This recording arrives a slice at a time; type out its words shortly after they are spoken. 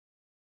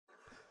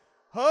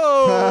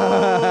Oh,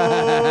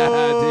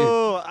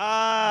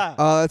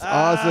 Oh, that's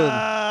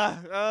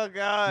awesome. Oh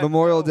God.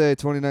 Memorial no. Day Oh,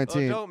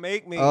 2019. don't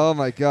make me. Oh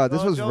my God,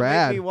 this Oh, was don't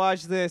rad. Make me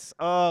watch this.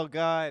 Oh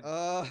God.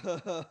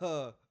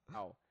 Oh.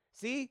 Ow.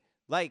 See,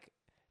 like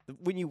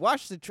when you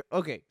watch the.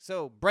 Okay,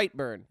 so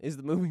Brightburn is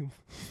the movie.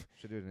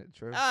 Should do an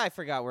intro. I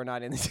forgot we're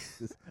not in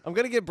this. I'm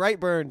gonna get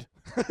Brightburned.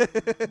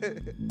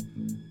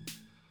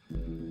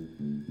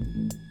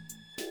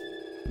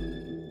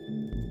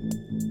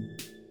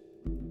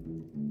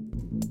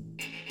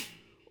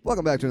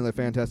 Welcome back to another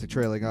fantastic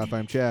trailing off.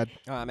 I'm Chad,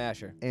 I'm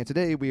Asher. and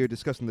today we are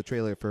discussing the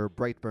trailer for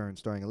Brightburn,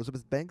 starring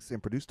Elizabeth Banks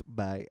and produced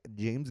by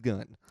James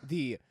Gunn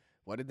The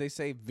what did they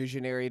say?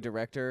 Visionary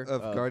director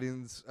of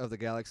Guardians of the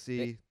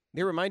Galaxy.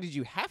 They reminded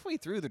you halfway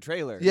through the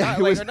trailer. Yeah, not,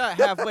 it like, was or not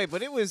halfway,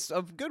 but it was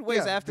a good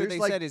ways Yeah, after there's they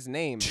like said his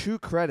name. 2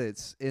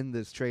 credits in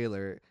this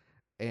trailer,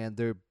 and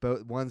they're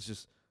both. One's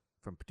just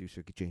from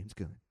producer James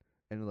Gunn,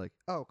 and we're like,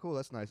 oh, cool,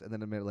 that's nice. And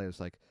then a minute later, it's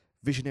like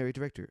visionary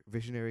director,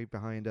 visionary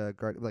behind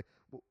Guardian. Like,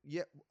 well,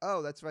 yeah,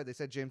 oh, that's right. They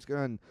said James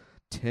Gunn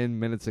 10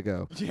 minutes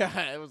ago.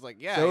 Yeah, it was like,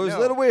 yeah. So I it was a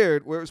know. little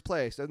weird where it was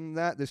placed. Other than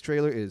that, this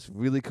trailer is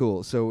really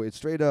cool. So it's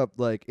straight up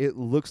like it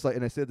looks like,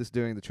 and I said this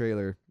during the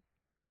trailer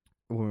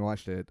when we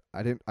watched it.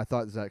 I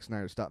thought Zack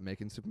Snyder stopped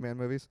making Superman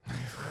movies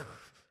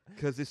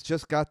because it's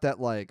just got that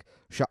like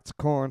shots of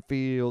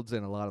cornfields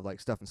and a lot of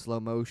like stuff in slow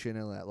motion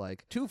and that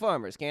like Two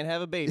farmers can't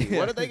have a baby. Yeah.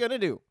 What are they gonna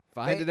do?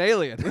 find They- an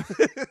alien.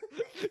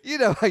 You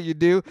know how you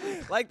do.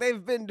 like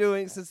they've been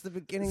doing since the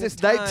beginning Since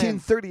of time.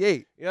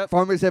 1938, Yep.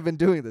 farmers have been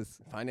doing this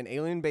Finding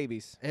alien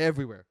babies,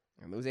 everywhere.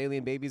 and those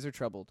alien babies are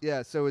troubled.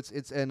 Yeah, so it's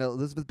and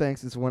Elizabeth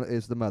Banks is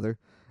the mother,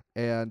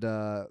 and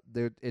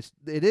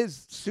it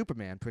is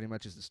Superman pretty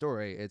much is the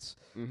story. It's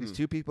these Mhm.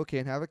 two people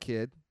can't have a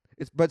kid.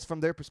 But it's from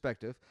their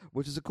perspective,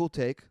 which is a cool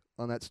take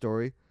on that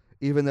story,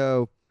 even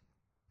though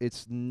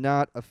it's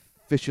not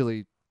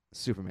officially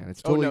Superman.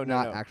 It's Oh, totally no,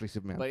 not no. actually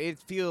Superman. But it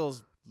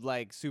feels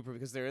like super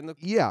because they're in the.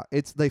 Yeah,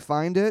 they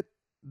find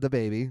the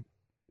baby,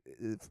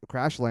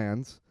 crash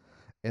lands,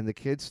 and the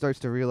kid starts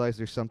to realize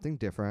there's something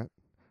different.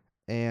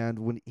 And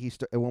when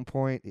at one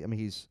point, I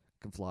mean,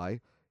 can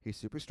fly, he's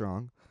super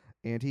strong,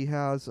 and he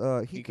has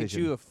heat He could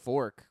vision. chew a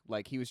fork.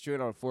 Like he was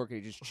chewing on a fork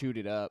and he just chewed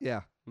it up.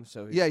 Yeah,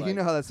 So he's yeah, like, you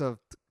know how that's a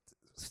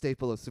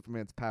staple of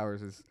Superman's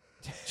powers is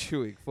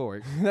chewing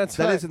fork. that's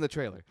That right. is in the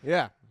trailer,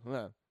 Yeah.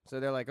 So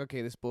they're like,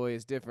 okay, this boy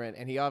is different,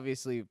 and he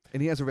obviously.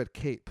 and he has a red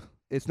cape.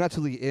 It's not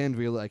till the end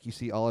where like you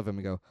see all of them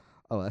and go,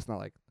 oh, that's not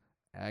like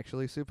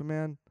actually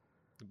Superman.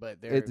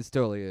 But they're. It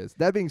totally is.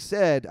 That being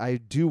said, I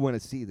do want to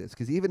see this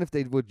because even if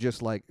they would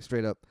just like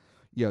straight up,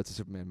 yo, it's a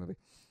Superman movie.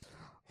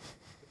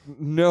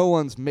 No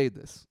one's made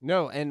this.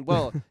 No, and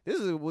well,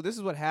 this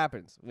is what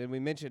happens. When we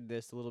mentioned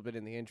this a little bit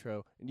in the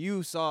intro.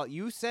 You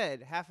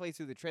said halfway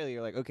through the trailer,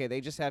 you're like, okay,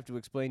 they just have to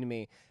explain to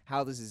me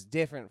how this is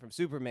different from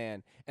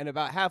Superman. And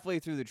about halfway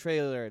through the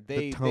trailer,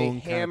 they tone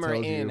kinda hammer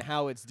tells in you.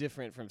 how it's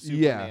different from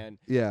Yeah, Superman.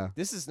 yeah.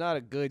 This is not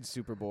a good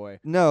Superboy.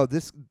 No,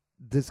 this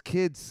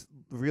kid's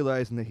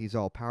realizing that he's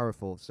all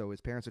powerful, so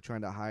his parents are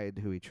trying to hide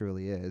who he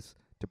truly is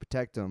to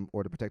protect him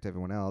or to protect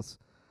everyone else.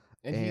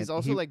 And And he's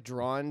also he- like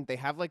drawn. They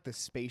have like the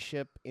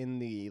spaceship in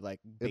the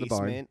like In the basement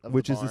barn, of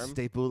which the is barn. a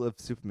staple of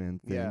Superman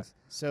things. Yeah.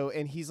 So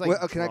and he's like.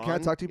 Well, can I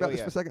drawn- talk to you about Oh, this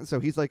yeah. for a second? So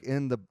he's like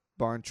in the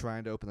barn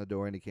trying to open the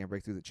door and he can't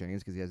break through the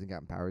chains because he hasn't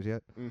gotten powers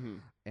yet. Mm-hmm.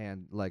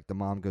 And like the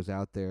mom goes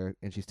out there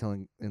and she's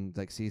telling and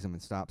like sees him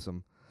and stops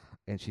him,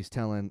 and she's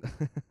telling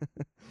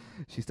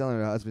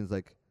her husband's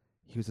like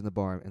he was in the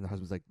barn, and the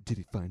husband's like, did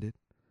he find it?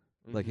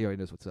 Like he already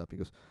knows what's up. He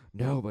goes,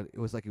 no, but it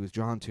was like he was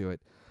drawn to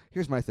it.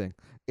 Here's my thing.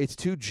 It's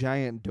 2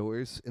 giant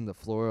doors in the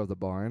floor of the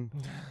barn.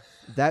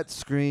 That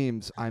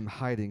screams I'm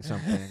hiding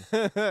something.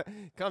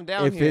 Come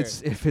down if here.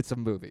 it's a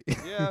movie.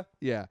 Yeah.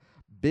 Yeah.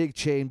 Big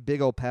chain,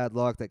 big old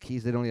padlock, that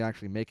keys they don't even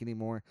actually make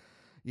anymore.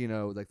 You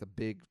know, like the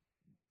big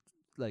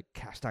like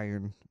cast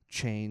iron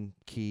chain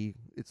key.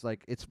 It's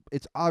like it's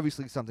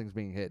obviously something's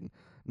being hidden.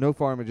 No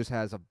farmer just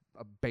has a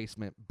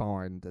basement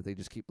barn that they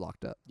just keep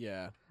locked up.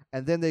 Yeah.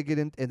 And then they get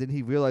in, and then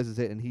he realizes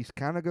it, and he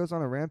kind of goes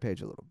on a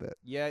rampage a little bit.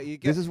 Yeah, you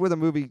get. This is where the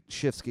movie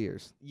shifts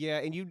gears. Yeah,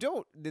 and you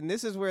don't. Then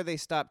this is where they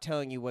stop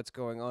telling you what's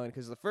going on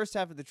because the first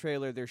half of the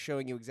trailer they're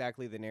showing you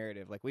exactly the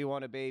narrative. Like we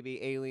want a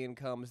baby, alien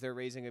comes, they're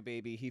raising a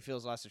baby, he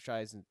feels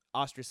ostracized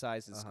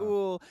in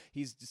school,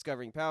 he's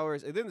discovering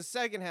powers, and then the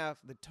second half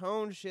the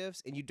tone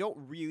shifts and you don't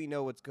really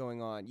know what's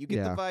going on. You get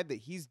Yeah. the vibe that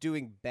he's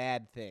doing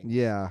bad things.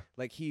 Yeah,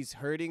 Like he's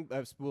hurting.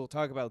 We'll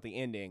talk about the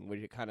ending,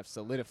 which it kind of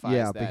solidifies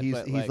yeah, that. but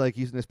he's like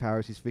using his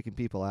powers. He's freaking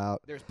people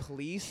out. there's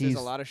police. he's-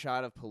 There's a lot of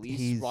shot of police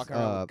he's, walking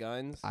around with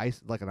guns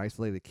Like an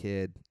isolated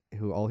kid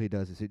who all he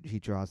does is he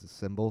draws a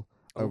symbol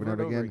over and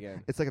over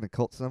again. It's like an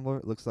occult symbol.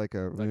 It looks like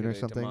a Like rune or a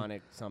something.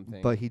 demonic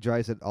something. But he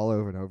draws it all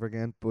over and over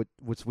again. But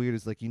what's weird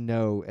is like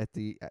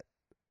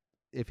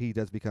if he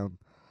does become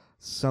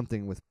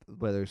something with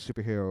whether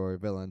superhero or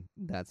villain,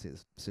 that's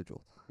his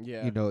sigil.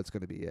 yeah, You know it's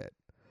going to be it.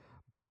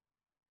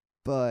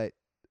 But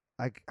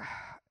I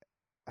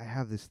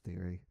have this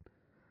theory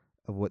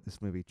of what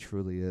this movie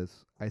truly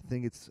is. I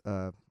think it's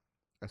a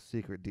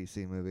secret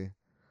DC movie,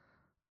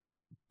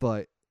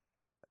 but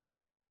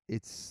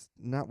it's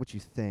not what you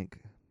think.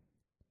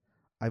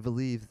 I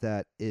believe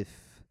that if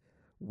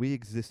we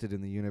existed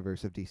in the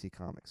universe of DC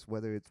Comics,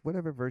 whether it's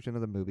whatever version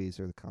of the movies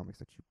or the comics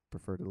that you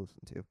prefer to listen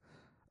to,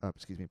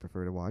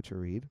 prefer to watch or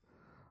read,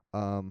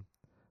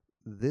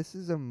 this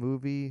is a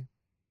movie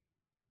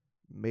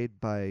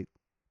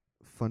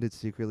funded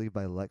secretly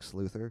by Lex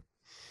Luthor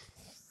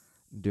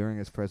during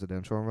his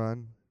presidential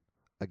run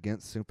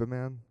against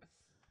Superman.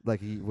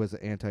 Like he was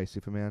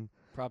anti-Superman.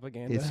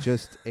 Propaganda. It's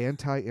just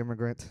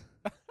anti-immigrant,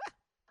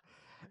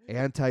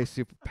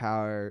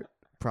 anti-superpower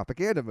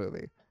propaganda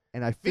movie.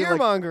 And I feel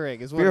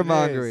fear-mongering is what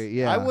fear-mongering, it is.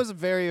 yeah. I was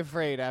very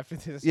afraid after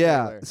this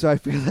yeah, trailer. so I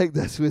feel like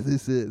that's what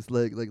this is.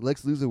 Like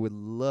Lex Luthor would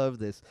love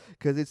this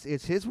because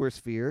it's his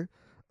worst fear.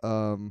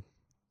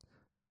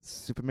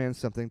 Superman's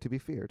something to be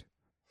feared,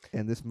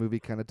 and this movie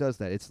kind of does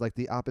that. It's like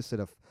the opposite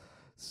of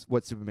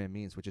what Superman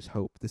means, which is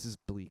hope. This is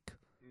bleak.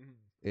 Mm-hmm.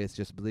 It's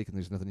just bleak, and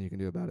there's nothing you can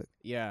do about it.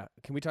 Yeah.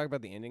 Can we talk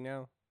about the ending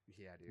now?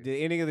 Yeah, dude.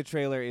 The ending of the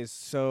trailer is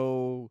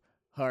so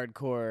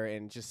hardcore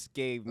and just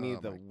gave me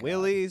the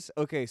willies.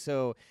 Okay,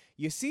 so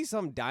you see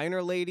some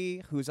diner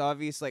lady who's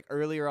obvious, like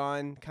earlier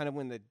on, kind of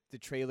when the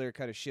trailer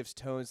kind of shifts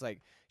tones,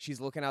 like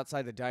she's looking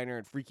outside the diner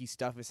and freaky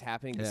stuff is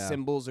happening. The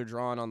symbols are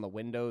drawn on the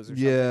windows or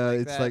something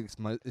like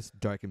that. It's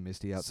dark and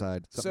misty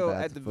outside. So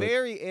at the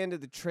very end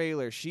of the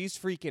trailer, she's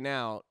freaking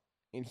out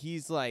and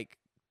he's like,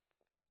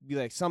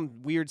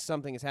 some weird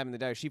something is happening in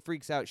the diner. She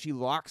freaks out. She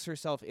locks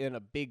herself in a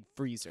big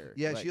freezer.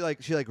 Yeah, she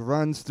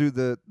runs through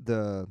the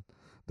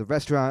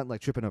restaurant,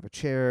 like tripping over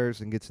chairs,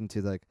 and gets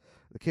into like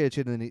the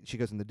kitchen, and then she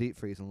goes in the deep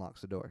freeze and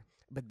locks the door.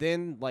 But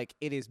then, like,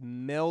 it is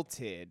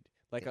melted,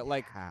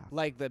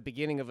 like the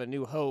beginning of A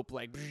New Hope,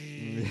 like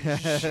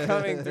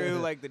coming through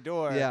like the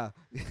door. Yeah,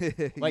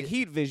 like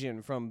heat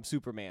vision from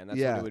Superman. That's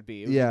what it would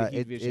be.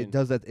 It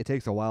does that. It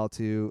takes a while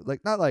to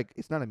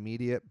it's not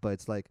immediate, but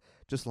it's like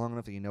just long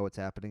enough that you know what's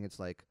happening. It's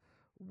like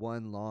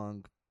one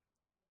long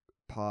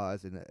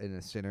pause in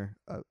the center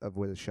of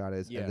where the shot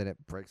is, and then it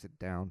breaks it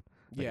down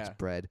like it's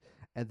bread.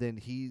 And then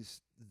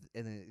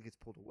it gets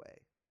pulled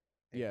away.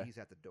 And he's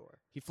at the door.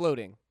 He's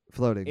floating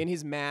in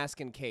his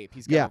mask and cape.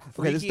 He's got a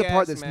okay. This is the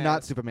part that's mask.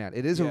 not Superman.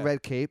 It is a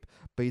red cape,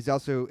 but he's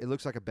also. It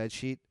looks like a bed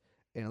sheet,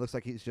 and it looks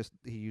like he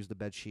used the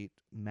bed sheet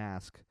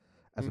mask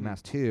as a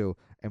mask too,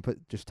 and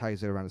just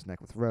ties it around his neck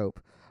with rope.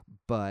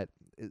 But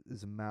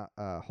is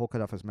a hole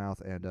cut off his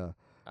mouth and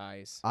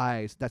eyes.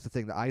 That's the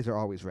thing. The eyes are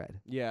always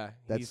red. Yeah,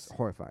 that's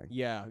horrifying.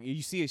 Yeah,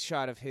 you see a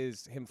shot of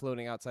him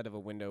floating outside of a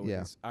window with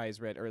his eyes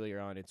red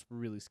earlier on. It's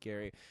really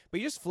scary.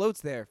 But he just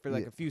floats there for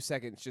like a few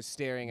seconds, just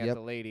staring at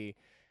the lady,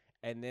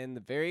 and then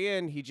the very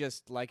end, he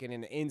just like in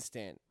an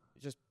instant,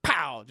 just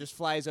pow, just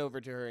flies over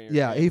to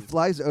her. He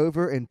flies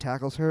over and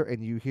tackles her,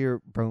 and you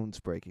hear bones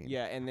breaking.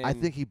 Yeah, and then I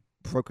think he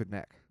broke her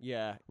neck.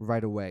 Yeah,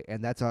 right away,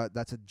 and that's a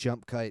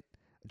jump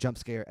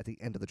scare at the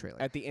end of the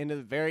trailer. At the end of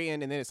the very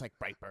end, and then it's like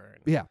Brightburn.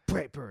 Yeah,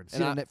 Brightburn. See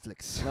it on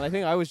Netflix. And I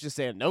think I was just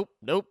saying, nope.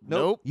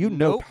 You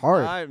noped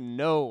hard.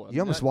 You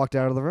almost walked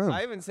out of the room.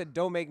 I even said,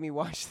 don't make me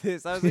watch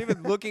this. I was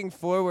even looking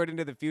forward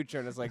into the future,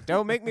 and it's like,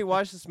 don't make me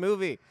watch this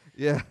movie.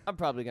 Yeah. I'm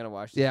probably going to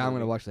watch this movie. I'm going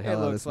to watch the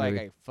hell out of this movie. It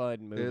looks like a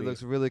fun movie. It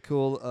looks really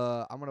cool.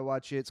 I'm going to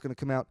watch it. It's going to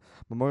come out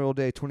Memorial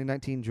Day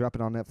 2019,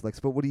 dropping on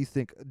Netflix. But what do you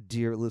think,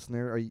 dear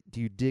listener? Do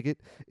you dig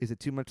it? Is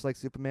it too much like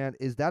Superman?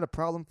 Is that a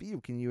problem for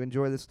you? Can you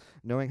enjoy this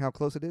knowing how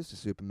close it is to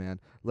Superman?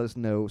 Let us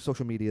know.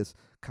 Social medias,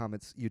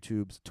 comments,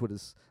 YouTubes,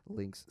 Twitters,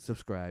 links,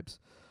 subscribes,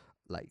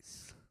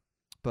 likes.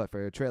 But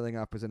for Trailing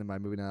Off, presented by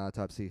Movie Night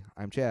Autopsy,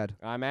 I'm Chad.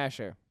 I'm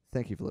Asher.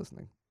 Thank you for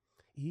listening.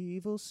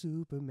 Evil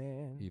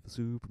Superman. Evil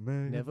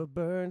Superman. Never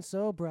burn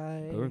so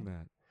bright. Burn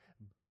that.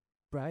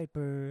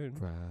 Brightburn.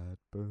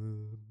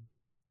 Brightburn.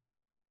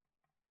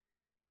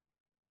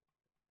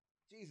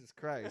 Jesus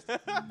Christ.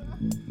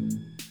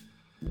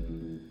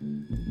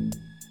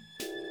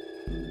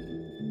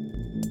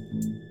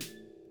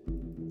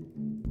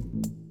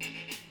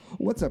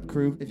 What's up,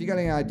 crew? If you got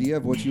any idea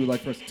of what you would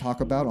like for us to talk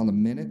about on The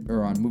Minute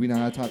or on Movie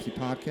Night Autopsy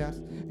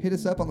podcast, hit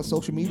us up on the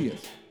social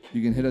medias.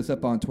 You can hit us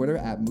up on Twitter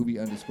at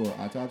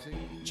movie_autopsy.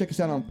 Check us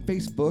out on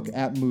Facebook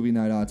at Movie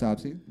Night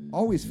Autopsy.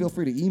 Always feel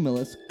free to email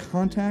us,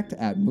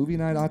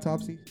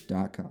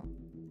 contact@movienightautopsy.com.